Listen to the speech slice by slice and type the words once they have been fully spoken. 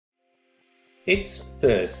It's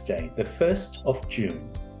Thursday, the 1st of June.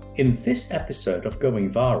 In this episode of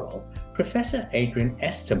Going Viral, Professor Adrian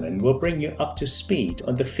Esterman will bring you up to speed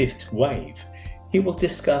on the fifth wave. He will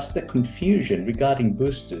discuss the confusion regarding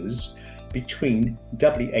boosters between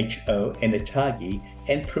WHO and ATAGI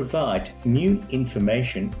and provide new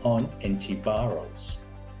information on antivirals.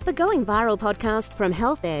 The Going Viral podcast from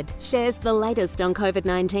Health Ed shares the latest on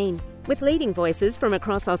COVID-19, with leading voices from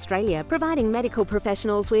across Australia providing medical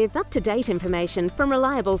professionals with up-to-date information from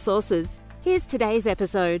reliable sources. Here's today's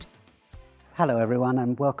episode. Hello everyone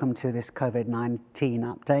and welcome to this COVID-19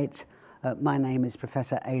 update. My name is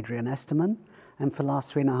Professor Adrian Esterman, and for the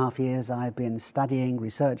last 3.5 years I've been studying,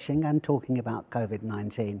 researching and talking about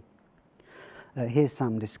COVID-19. Here's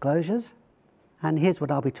some disclosures. And here's what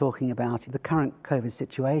I'll be talking about: the current COVID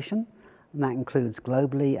situation, and that includes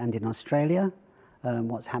globally and in Australia,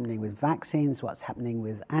 what's happening with vaccines, what's happening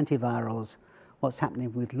with antivirals, what's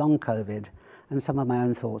happening with long COVID, and some of my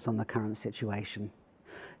own thoughts on the current situation.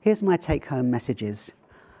 Here's my take-home messages.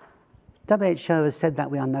 WHO has said that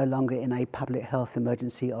we are no longer in a public health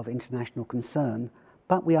emergency of international concern,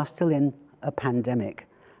 but we are still in a pandemic.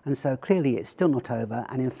 And so clearly it's still not over,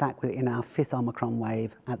 and in fact we're in our fifth Omicron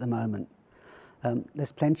wave at the moment.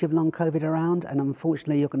 There's plenty of long COVID around, and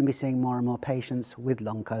unfortunately you're going to be seeing more and more patients with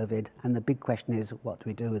long COVID, and the big question is, what do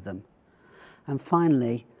we do with them? And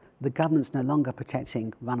finally, the government's no longer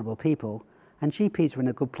protecting vulnerable people, and GPs are in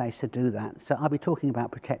a good place to do that, so I'll be talking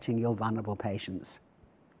about protecting your vulnerable patients.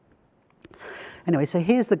 Anyway, so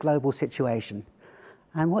here's the global situation,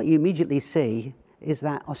 and what you immediately see is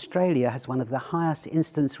that Australia has one of the highest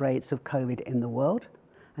incidence rates of COVID in the world.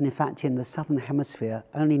 And in fact, in the Southern Hemisphere,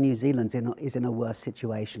 only New Zealand is in a worse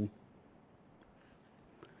situation.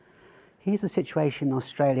 Here's the situation in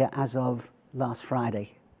Australia as of last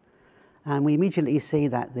Friday. And we immediately see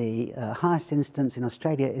that the highest incidence in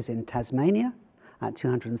Australia is in Tasmania, at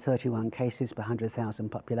 231 cases per 100,000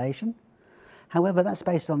 population. However, that's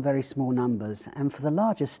based on very small numbers. And for the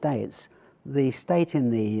larger states, the state in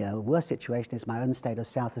the worst situation is my own state of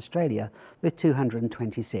South Australia, with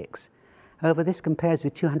 226. However, this compares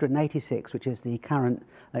with 286, which is the current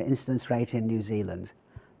incidence rate in New Zealand.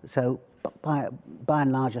 So by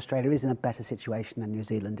and large, Australia is in a better situation than New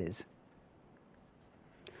Zealand is.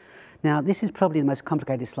 Now, this is probably the most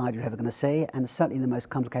complicated slide you're ever going to see, and certainly the most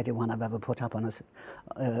complicated one I've ever put up on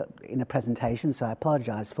in a presentation, so I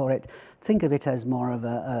apologize for it. Think of it as more of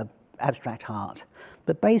an abstract art.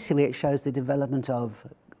 But basically, it shows the development of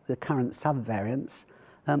the current subvariants.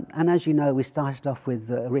 And as you know, we started off with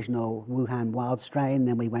the original Wuhan wild strain,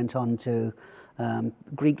 then we went on to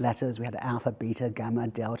Greek letters. We had alpha, beta, gamma,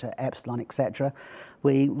 delta, epsilon, etc.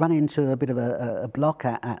 We run into a bit of a block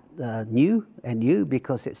at NU,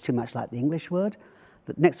 because it's too much like the English word.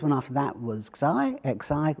 The next one after that was XI,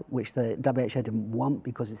 which the WHO didn't want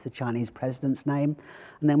because it's the Chinese president's name.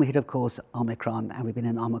 And then we hit, of course, Omicron, and we've been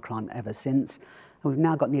in Omicron ever since. And we've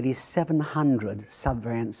now got nearly 700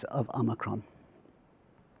 subvariants of Omicron.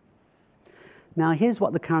 Now, here's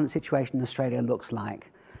what the current situation in Australia looks like.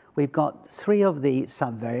 We've got 3 of the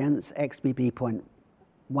subvariants, XBB.1.9,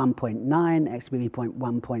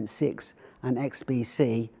 XBB.1.6, and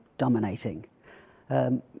XBC dominating.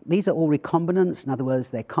 These are all recombinants. In other words,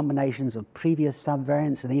 they're combinations of previous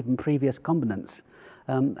subvariants and even previous combinants.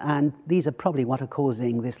 And these are probably what are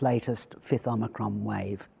causing this latest fifth Omicron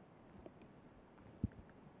wave.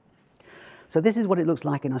 So this is what it looks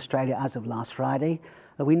like in Australia as of last Friday.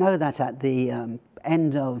 We know that at the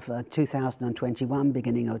end of 2021,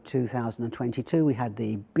 beginning of 2022, we had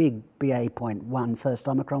the big BA.1 first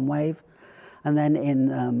Omicron wave. And then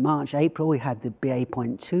in March, April, we had the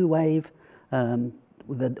BA.2 wave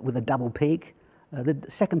with a double peak. The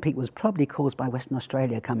second peak was probably caused by Western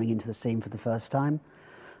Australia coming into the scene for the first time.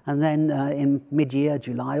 And then in mid-year,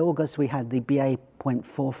 July, August, we had the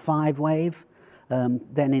BA.45 wave.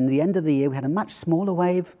 Then in the end of the year, we had a much smaller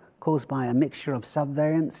wave caused by a mixture of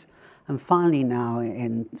subvariants. And finally now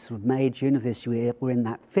in sort of May, June of this year, we're in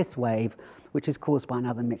that fifth wave, which is caused by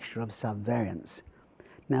another mixture of subvariants.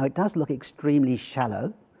 Now, it does look extremely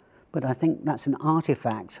shallow, but I think that's an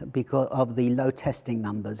artifact because of the low testing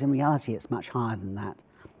numbers. In reality, it's much higher than that.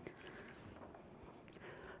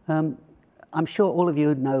 I'm sure all of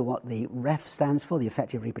you know what the REF stands for, the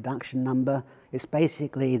effective reproduction number. It's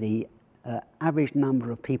basically the average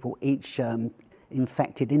number of people each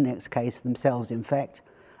infected, in this case, themselves infect.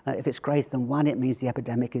 If it's greater than 1, it means the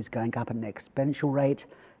epidemic is going up at an exponential rate.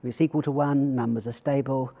 If it's equal to 1, numbers are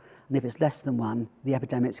stable. And if it's less than 1, the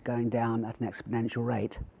epidemic's going down at an exponential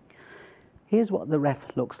rate. Here's what the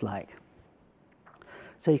REF looks like.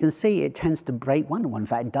 So you can see it tends to break 1, or in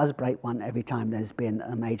fact it does break 1 every time there's been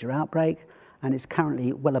a major outbreak. and it's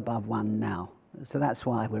currently well above 1 now. So that's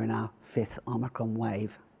why we're in our 5th Omicron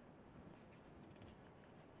wave.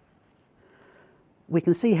 We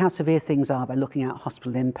can see how severe things are by looking at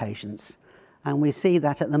hospital inpatients. And we see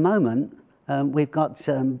that at the moment, we've got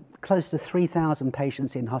close to 3,000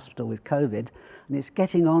 patients in hospital with COVID, and it's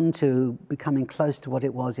getting on to becoming close to what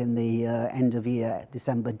it was in the end of year,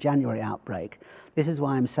 December, January outbreak. This is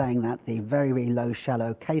why I'm saying that the very, very low,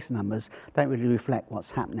 shallow case numbers don't really reflect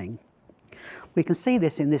what's happening. We can see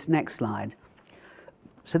this in this next slide.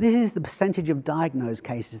 So this is the percentage of diagnosed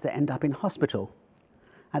cases that end up in hospital.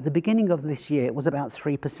 At the beginning of this year, it was about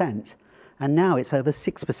 3%, and now it's over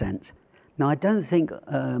 6%. Now, I don't think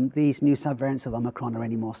these new subvariants of Omicron are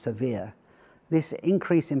any more severe. This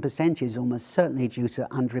increase in percentage is almost certainly due to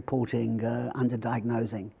underreporting,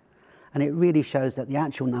 underdiagnosing. And it really shows that the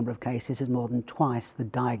actual number of cases is more than twice the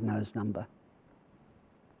diagnosed number.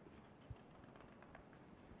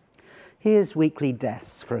 Here's weekly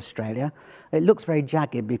deaths for Australia. It looks very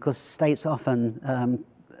jagged because states often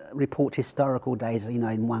report historical data,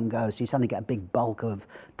 in one go, so you suddenly get a big bulk of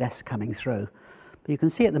deaths coming through. But you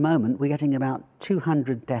can see at the moment we're getting about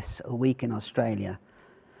 200 deaths a week in Australia.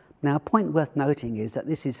 Now, a point worth noting is that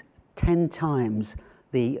this is 10 times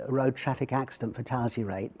the road traffic accident fatality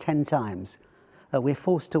rate, 10 times. We're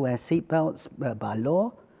forced to wear seatbelts by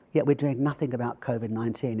law, yet we're doing nothing about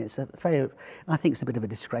COVID-19. I think it's a bit of a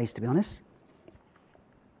disgrace, to be honest.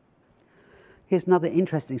 Here's another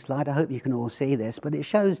interesting slide. I hope you can all see this, but it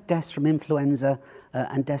shows deaths from influenza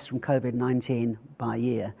and deaths from COVID-19 by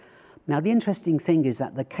year. Now, the interesting thing is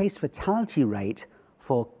that the case fatality rate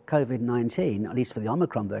for COVID-19, at least for the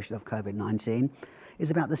Omicron version of COVID-19, is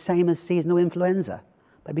about the same as seasonal influenza.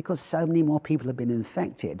 But because so many more people have been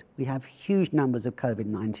infected, we have huge numbers of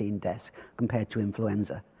COVID-19 deaths compared to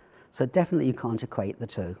influenza. So definitely you can't equate the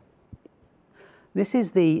two. This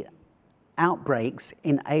is the outbreaks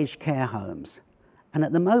in aged care homes. And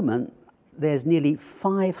at the moment, there's nearly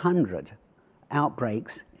 500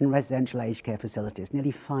 outbreaks in residential aged care facilities,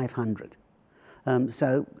 nearly 500.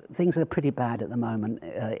 So things are pretty bad at the moment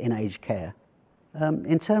in aged care.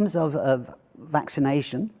 In terms of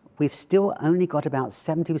vaccination, we've still only got about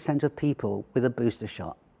 70% of people with a booster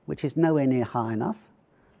shot, which is nowhere near high enough.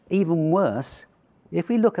 Even worse, if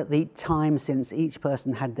we look at the time since each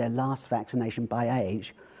person had their last vaccination by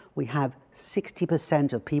age, we have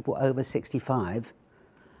 60% of people over 65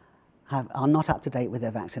 are not up to date with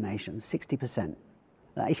their vaccinations, 60%.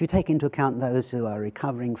 If you take into account those who are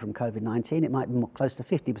recovering from COVID-19, it might be more close to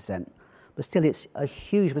 50%. But still, it's a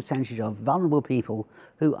huge percentage of vulnerable people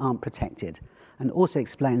who aren't protected, and also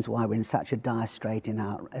explains why we're in such a dire strait in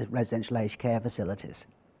our residential aged care facilities.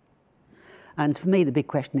 And for me, the big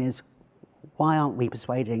question is, why aren't we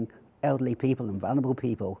persuading elderly people and vulnerable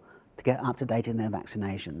people to get up to date in their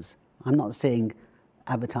vaccinations? I'm not seeing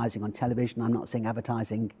advertising on television, I'm not seeing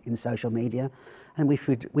advertising in social media, and we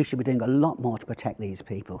should be doing a lot more to protect these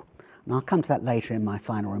people. And I'll come to that later in my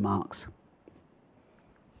final remarks.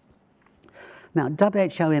 Now,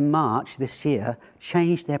 WHO in March this year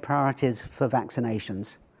changed their priorities for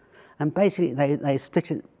vaccinations. And basically, they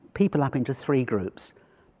split people up into 3 groups.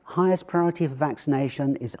 Highest priority for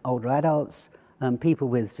vaccination is older adults, people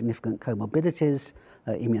with significant comorbidities,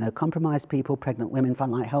 immunocompromised people, pregnant women,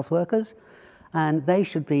 frontline health workers, and they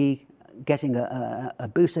should be getting a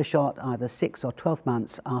booster shot either 6 or 12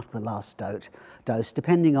 months after the last dose,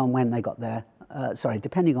 depending on when they got their,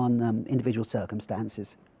 depending on individual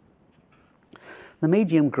circumstances. The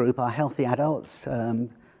medium group are healthy adults and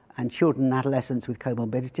children and adolescents with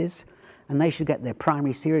comorbidities, and they should get their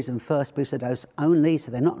primary series and first booster dose only,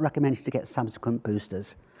 so they're not recommended to get subsequent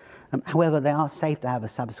boosters. However, they are safe to have a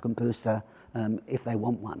subsequent booster if they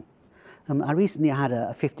want one. I recently had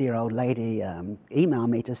a 50-year-old lady email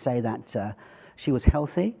me to say that she was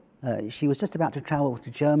healthy. She was just about to travel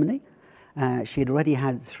to Germany. She had already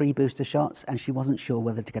had 3 booster shots, and she wasn't sure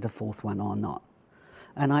whether to get a 4th one or not.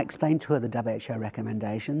 And I explained to her the WHO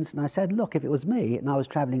recommendations, and I said, look, if it was me and I was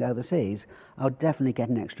travelling overseas, I would definitely get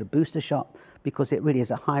an extra booster shot because it really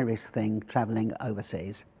is a high-risk thing travelling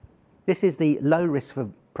overseas. This is the low risk for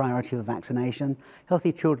priority for vaccination.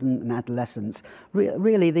 Healthy children and adolescents,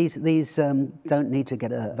 really these don't need to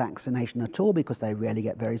get a vaccination at all because they rarely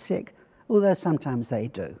get very sick, although sometimes they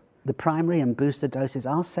do. The primary and booster doses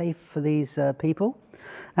are safe for these people.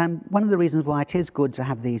 One of the reasons why it is good to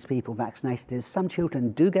have these people vaccinated is some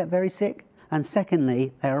children do get very sick, and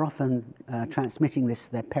secondly, they are often transmitting this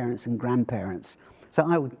to their parents and grandparents. So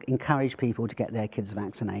I would encourage people to get their kids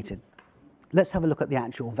vaccinated. Let's have a look at the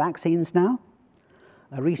actual vaccines now.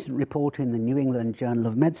 A recent report in the New England Journal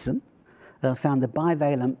of Medicine found the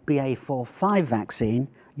bivalent BA.4/5 vaccine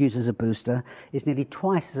used as a booster is nearly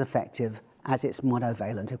twice as effective as its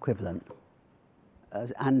monovalent equivalent.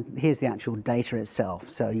 And here's the actual data itself.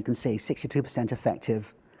 So you can see 62%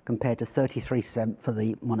 effective compared to 33% for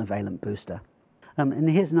the monovalent booster. And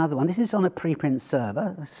here's another one. This is on a preprint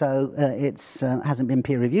server, so it hasn't been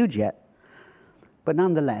peer-reviewed yet. But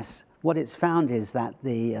nonetheless, what it's found is that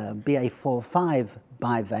the BA.4/5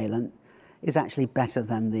 bivalent is actually better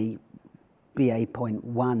than the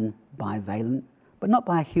BA.1 bivalent, but not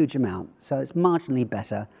by a huge amount. So it's marginally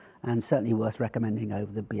better and certainly worth recommending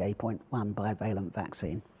over the BA.1 bivalent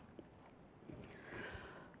vaccine.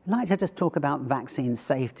 I'd like to just talk about vaccine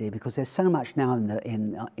safety because there's so much now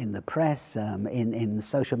in the press, in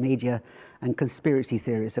social media, and conspiracy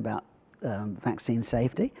theories about vaccine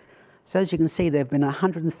safety. So as you can see, there have been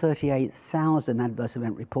 138,000 adverse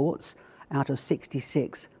event reports out of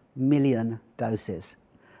 66 million doses.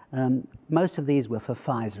 Most of these were for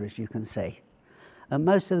Pfizer, as you can see.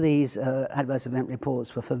 Most of these adverse event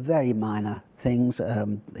reports were for very minor things,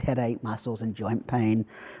 headache, muscles and joint pain,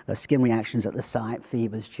 skin reactions at the site,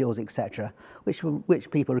 fevers, chills, etc., which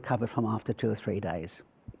people recovered from after 2 or 3 days.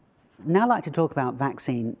 Now I'd like to talk about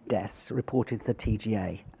vaccine deaths reported to the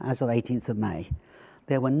TGA as of 18th of May.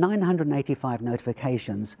 There were 985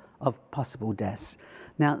 notifications of possible deaths.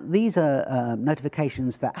 Now, these are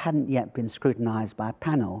notifications that hadn't yet been scrutinised by a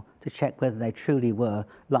panel to check whether they truly were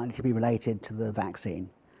likely to be related to the vaccine.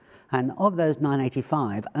 And of those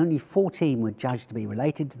 985, only 14 were judged to be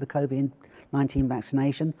related to the COVID-19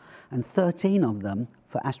 vaccination, and 13 of them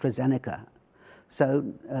for AstraZeneca. So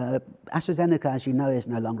AstraZeneca, as you know, is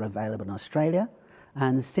no longer available in Australia.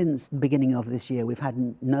 And since the beginning of this year, we've had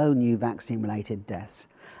no new vaccine-related deaths,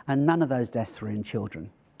 and none of those deaths were in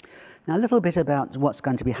children. Now, a little bit about what's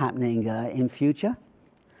going to be happening in future.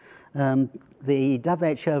 The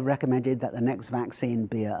WHO recommended that the next vaccine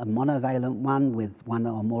be a monovalent one with one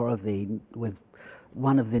or more of the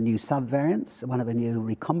one of the new subvariants, one of the new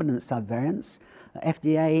recombinant subvariants.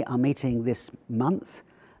 FDA are meeting this month,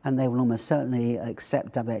 and they will almost certainly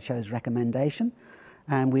accept WHO's recommendation.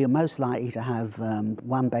 And we are most likely to have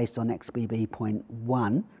one based on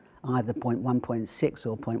XBB.1, either 0.1.6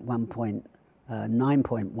 or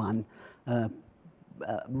 0.1.9.1,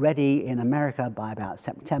 ready in America by about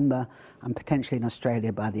September and potentially in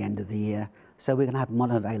Australia by the end of the year. So we're going to have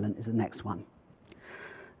monovalent as the next one.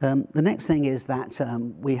 The next thing is that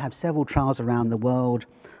we have several trials around the world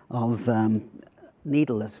of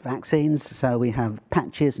needleless vaccines. So we have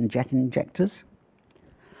patches and jet injectors.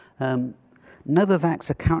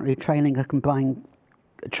 Novavax are currently trialling a combined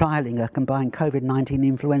COVID-19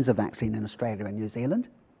 influenza vaccine in Australia and New Zealand.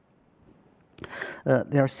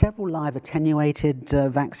 There are several live attenuated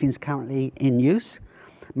vaccines currently in use,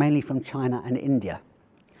 mainly from China and India.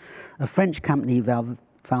 A French company,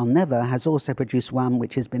 Valneva, has also produced one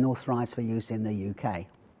which has been authorised for use in the UK.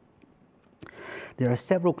 There are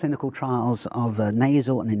several clinical trials of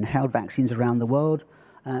nasal and inhaled vaccines around the world,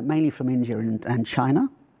 mainly from India and China.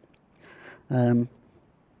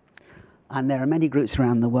 And there are many groups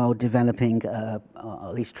around the world developing, or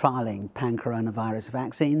at least trialling, pan-coronavirus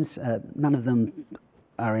vaccines. None of them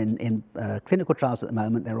are in clinical trials at the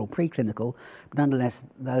moment. They're all preclinical. But nonetheless,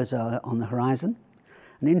 those are on the horizon.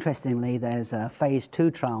 And interestingly, there's a phase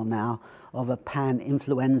 2 trial now of a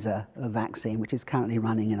pan-influenza vaccine, which is currently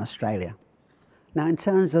running in Australia. Now, in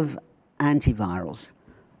terms of antivirals,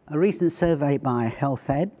 a recent survey by Health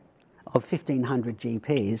Ed of 1,500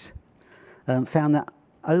 GPs found that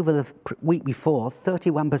over the week before,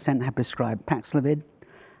 31% had prescribed Paxlovid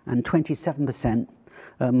and 27%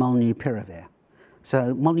 Molnupiravir.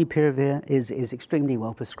 So Molnupiravir is extremely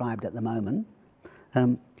well prescribed at the moment.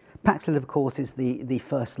 Paxlovid, of course, is the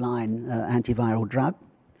first-line antiviral drug,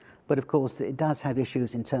 but of course it does have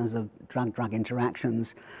issues in terms of drug-drug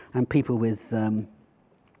interactions and people with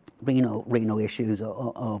renal issues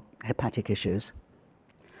or hepatic issues.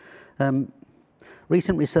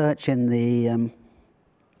 Recent research in the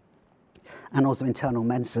Annals of Internal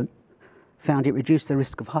Medicine found it reduced the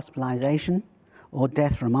risk of hospitalization or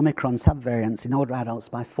death from Omicron subvariants in older adults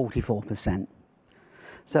by 44%.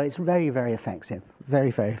 So it's very, very effective,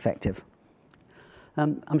 very, very effective.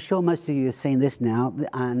 I'm sure most of you have seen this now,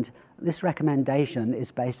 and this recommendation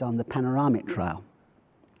is based on the Panoramic trial.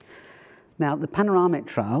 Now, the Panoramic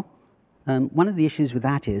trial, one of the issues with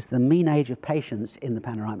that is the mean age of patients in the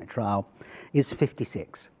Panoramic trial is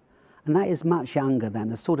 56. And that is much younger than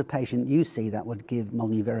the sort of patient you see that would give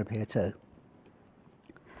Molnupiravir to.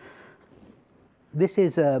 This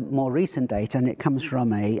is more recent data, and it comes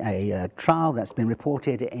from a trial that's been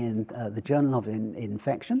reported in the Journal of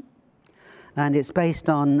Infection. And it's based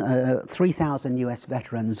on 3,000 US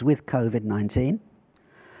veterans with COVID-19.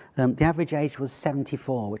 The average age was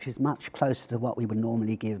 74, which is much closer to what we would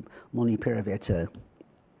normally give molnupiravir to.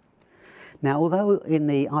 Now, although in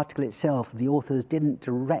the article itself, the authors didn't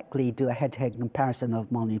directly do a head-to-head comparison of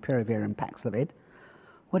molnupiravir and Paxlovid,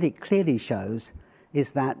 what it clearly shows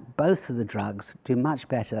is that both of the drugs do much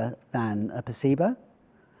better than a placebo,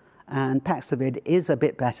 and Paxlovid is a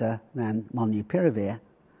bit better than molnupiravir,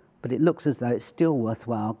 but it looks as though it's still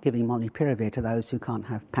worthwhile giving molnupiravir to those who can't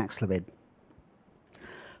have Paxlovid.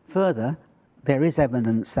 Further, there is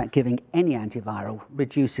evidence that giving any antiviral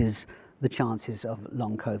reduces the chances of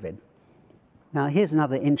long COVID. Now, here's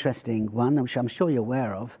another interesting one, which I'm sure you're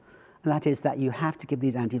aware of, and that is that you have to give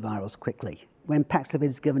these antivirals quickly. When Paxlovid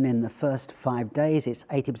is given in the first 5 days, it's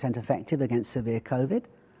 80% effective against severe COVID.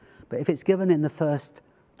 But if it's given in the first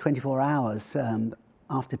 24 hours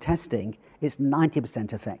after testing, it's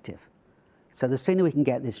 90% effective. So the sooner we can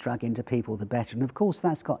get this drug into people, the better. And of course,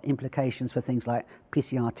 that's got implications for things like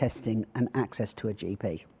PCR testing and access to a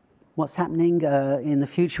GP. What's happening in the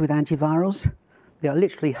future with antivirals? There are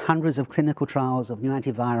literally hundreds of clinical trials of new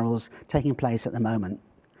antivirals taking place at the moment.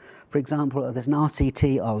 For example, there's an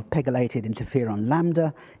RCT of pegylated interferon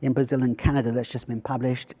lambda in Brazil and Canada that's just been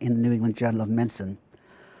published in the New England Journal of Medicine.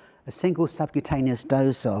 A single subcutaneous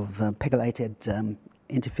dose of pegylated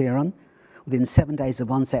interferon within 7 days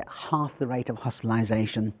of onset, half the rate of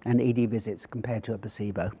hospitalization and ED visits compared to a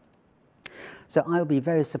placebo. So I would be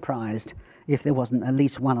very surprised if there wasn't at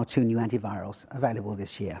least 1 or 2 new antivirals available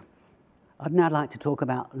this year. I'd now like to talk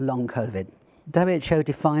about long COVID. WHO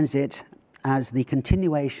defines it as the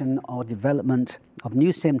continuation or development of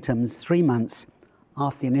new symptoms 3 months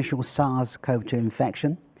after the initial SARS-CoV-2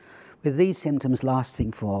 infection, with these symptoms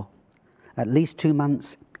lasting for at least 2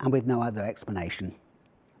 months and with no other explanation.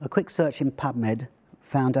 A quick search in PubMed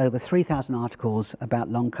found over 3,000 articles about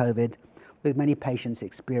long COVID, with many patients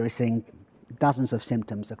experiencing dozens of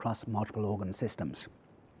symptoms across multiple organ systems.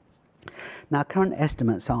 Now, current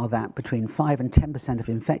estimates are that between 5 and 10% of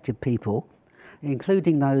infected people,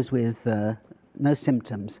 including those with no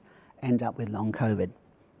symptoms, end up with long COVID.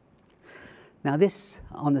 Now, this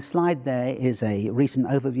on the slide there is a recent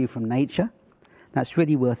overview from Nature. That's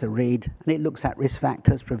really worth a read, and it looks at risk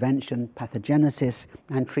factors, prevention, pathogenesis,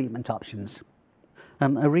 and treatment options.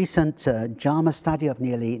 A recent JAMA study of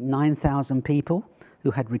nearly 9,000 people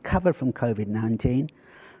who had recovered from COVID-19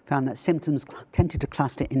 found that symptoms tended to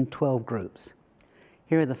cluster in 12 groups.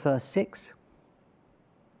 Here are the first 6,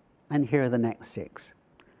 and here are the next 6.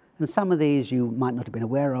 And some of these you might not have been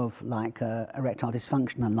aware of, like erectile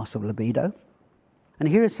dysfunction and loss of libido. And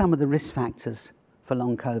here are some of the risk factors for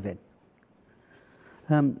long COVID.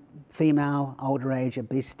 Female, older age,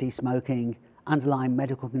 obesity, smoking, underlying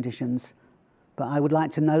medical conditions. But I would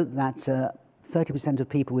like to note that 30% of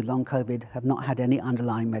people with long COVID have not had any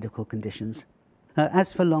underlying medical conditions.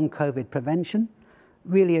 As for long COVID prevention,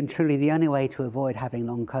 really and truly the only way to avoid having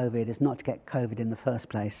long COVID is not to get COVID in the first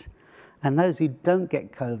place. And those who don't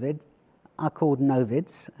get COVID are called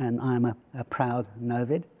novids, and I'm a proud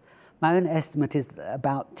novid. My own estimate is that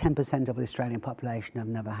about 10% of the Australian population have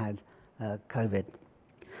never had COVID.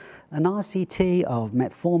 An RCT of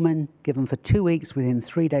metformin given for 2 weeks within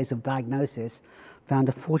 3 days of diagnosis found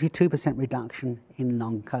a 42% reduction in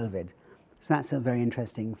long COVID. So that's a very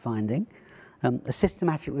interesting finding. A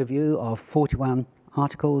systematic review of 41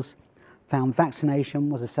 articles found vaccination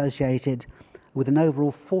was associated with an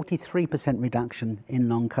overall 43% reduction in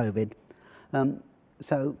long COVID.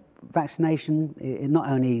 So vaccination, it not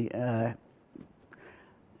only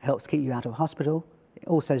helps keep you out of hospital, it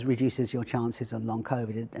also reduces your chances of long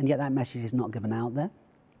COVID, and yet that message is not given out there.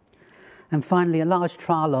 And finally, a large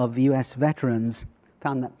trial of US veterans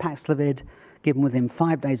found that Paxlovid, given within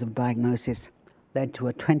 5 days of diagnosis, led to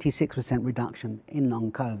a 26% reduction in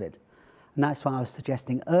long COVID. And that's why I was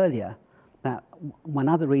suggesting earlier that one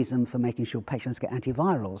other reason for making sure patients get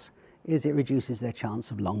antivirals is it reduces their chance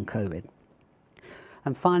of long COVID.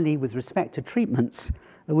 And finally, with respect to treatments,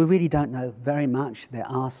 we really don't know very much. There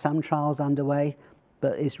are some trials underway,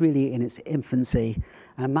 but it's really in its infancy,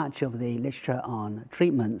 and much of the literature on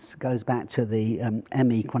treatments goes back to the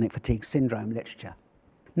ME, chronic fatigue syndrome literature.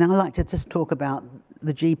 Now I'd like to just talk about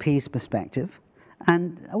the GP's perspective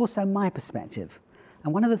and also my perspective.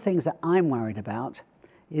 And one of the things that I'm worried about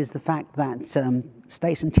is the fact that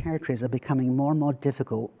states and territories are becoming more and more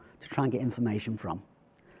difficult to try and get information from.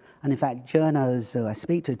 And in fact, journos who I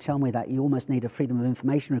speak to tell me that you almost need a freedom of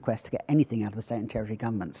information request to get anything out of the state and territory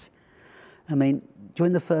governments. I mean,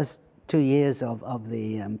 during the first 2 years of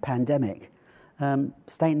the pandemic,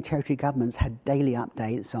 state and territory governments had daily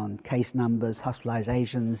updates on case numbers,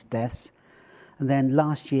 hospitalizations, deaths. And then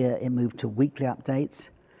last year it moved to weekly updates,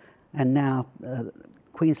 and now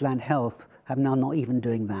Queensland Health have now not even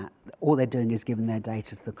doing that. All they're doing is giving their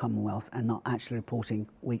data to the Commonwealth and not actually reporting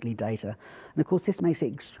weekly data. And of course this makes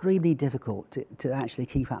it extremely difficult to actually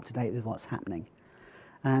keep up to date with what's happening.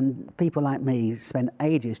 And people like me spend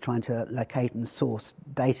ages trying to locate and source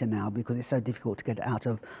data now because it's so difficult to get it out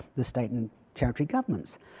of the state and territory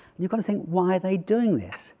governments. And you've got to think, why are they doing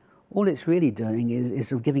this? All it's really doing is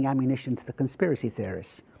sort of giving ammunition to the conspiracy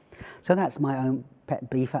theorists. So that's my own pet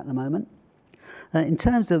beef at the moment. In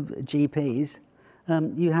terms of GPs,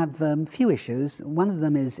 you have few issues. One of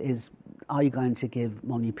them is are you going to give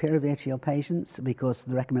molnupiravir to your patients? Because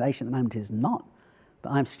the recommendation at the moment is not.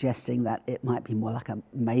 But I'm suggesting that it might be more like a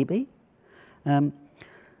maybe. I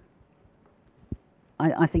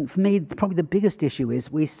think for me, probably the biggest issue is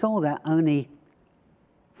we saw that only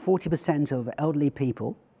 40% of elderly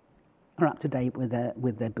people are up to date with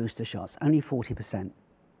their booster shots, only 40%.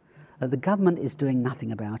 The government is doing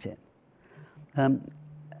nothing about it.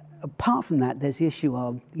 Apart from that, there's the issue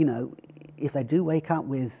of, if they do wake up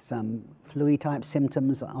with some flu-type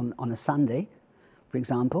symptoms on a Sunday, for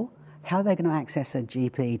example, how are they going to access a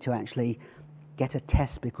GP to actually get a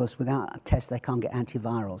test, because without a test they can't get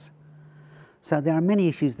antivirals. So there are many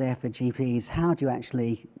issues there for GPs. How do you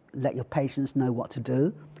actually let your patients know what to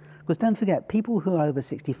do? Because don't forget, people who are over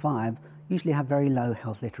 65 usually have very low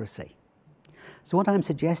health literacy. So what I'm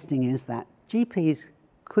suggesting is that GPs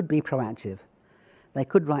could be proactive. They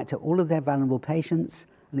could write to all of their vulnerable patients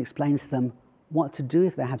and explain to them what to do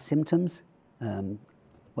if they have symptoms,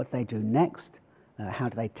 what they do next, how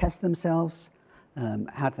do they test themselves,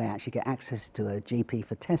 how do they actually get access to a GP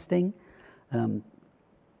for testing,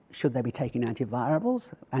 should they be taking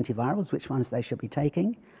antivirals, which ones they should be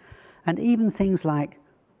taking, and even things like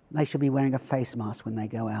they should be wearing a face mask when they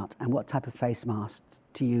go out and what type of face mask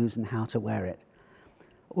to use and how to wear it.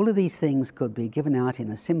 All of these things could be given out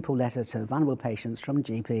in a simple letter to vulnerable patients from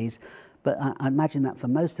GPs, but I imagine that for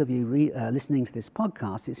most of you listening to this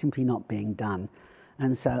podcast, it's simply not being done.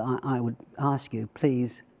 And so I would ask you,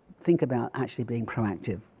 please think about actually being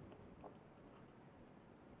proactive.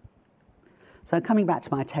 So coming back to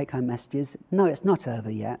my take-home messages, no, it's not over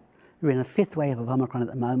yet. We're in a fifth wave of Omicron at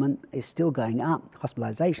the moment. It's still going up.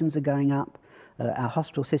 Hospitalizations are going up. Our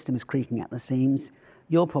hospital system is creaking at the seams.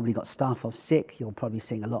 You've probably got staff off sick. You're probably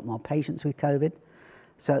seeing a lot more patients with COVID.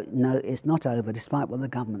 So no, it's not over, despite what the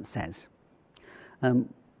government says.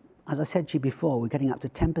 As I said to you before, we're getting up to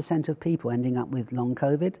 10% of people ending up with long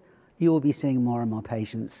COVID. You will be seeing more and more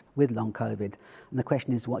patients with long COVID. And the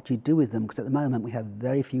question is what you do with them, because at the moment we have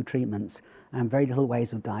very few treatments and very little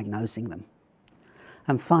ways of diagnosing them.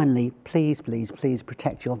 And finally, please, please, please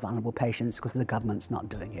protect your vulnerable patients, because the government's not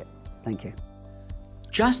doing it. Thank you.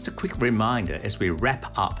 Just a quick reminder as we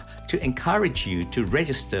wrap up to encourage you to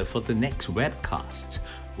register for the next webcast,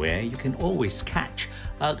 where you can always catch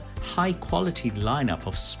a high-quality lineup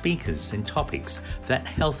of speakers and topics that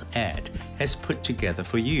Health Ed has put together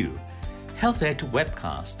for you. Health Ed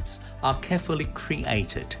webcasts are carefully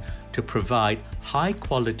created to provide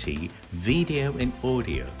high-quality video and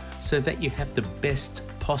audio so that you have the best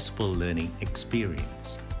possible learning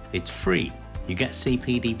experience. It's free, you get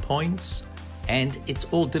CPD points, and it's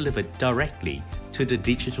all delivered directly to the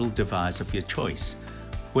digital device of your choice,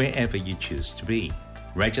 wherever you choose to be.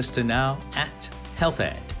 Register now at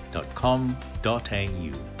healthed.com.au.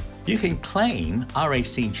 You can claim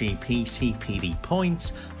RACGP CPD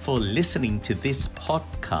points for listening to this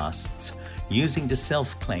podcast using the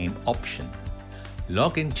self-claim option.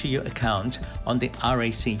 Log into your account on the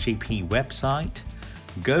RACGP website,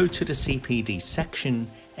 go to the CPD section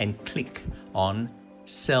and click on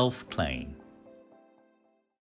self-claim.